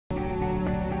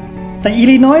The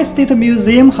Illinois State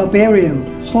Museum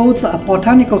Herbarium holds a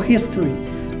botanical history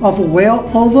of well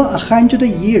over 100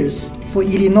 years for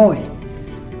Illinois.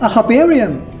 A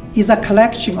herbarium is a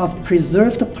collection of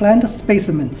preserved plant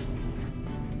specimens.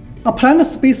 A plant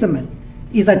specimen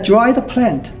is a dried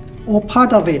plant or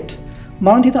part of it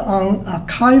mounted on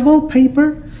archival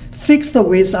paper fixed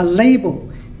with a label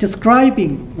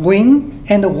describing when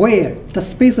and where the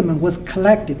specimen was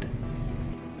collected.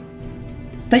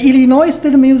 The Illinois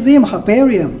State Museum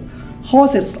Herbarium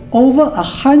houses over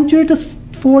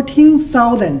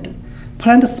 114,000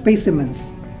 plant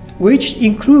specimens, which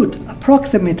include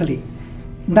approximately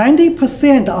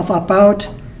 90% of about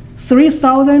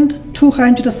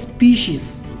 3,200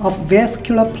 species of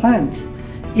vascular plants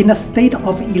in the state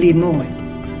of Illinois.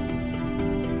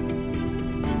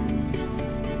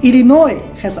 Illinois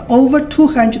has over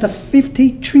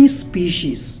 250 tree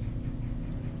species.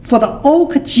 For the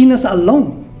oak genus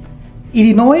alone,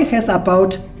 Illinois has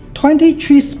about 20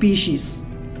 tree species.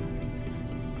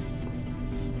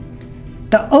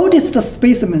 The oldest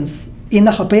specimens in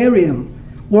the herbarium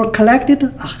were collected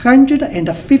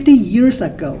 150 years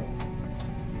ago.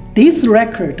 This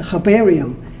record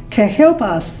herbarium can help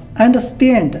us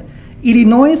understand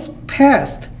Illinois'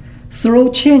 past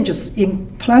through changes in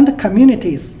plant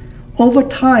communities over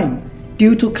time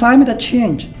due to climate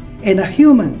change and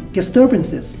human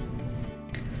disturbances.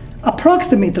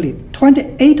 Approximately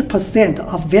 28%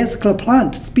 of vascular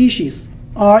plant species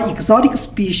are exotic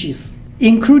species,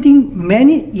 including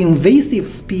many invasive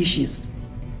species.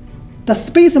 The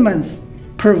specimens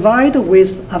provide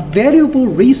with a valuable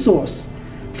resource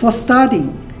for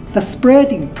studying the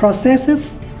spreading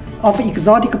processes of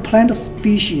exotic plant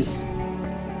species.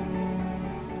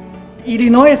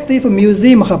 Illinois State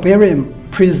Museum Herbarium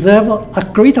preserves a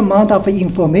great amount of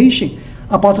information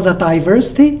about the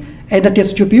diversity and the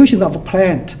distribution of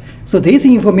plants. So this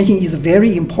information is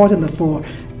very important for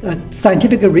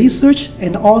scientific research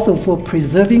and also for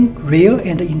preserving rare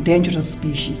and endangered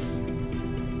species.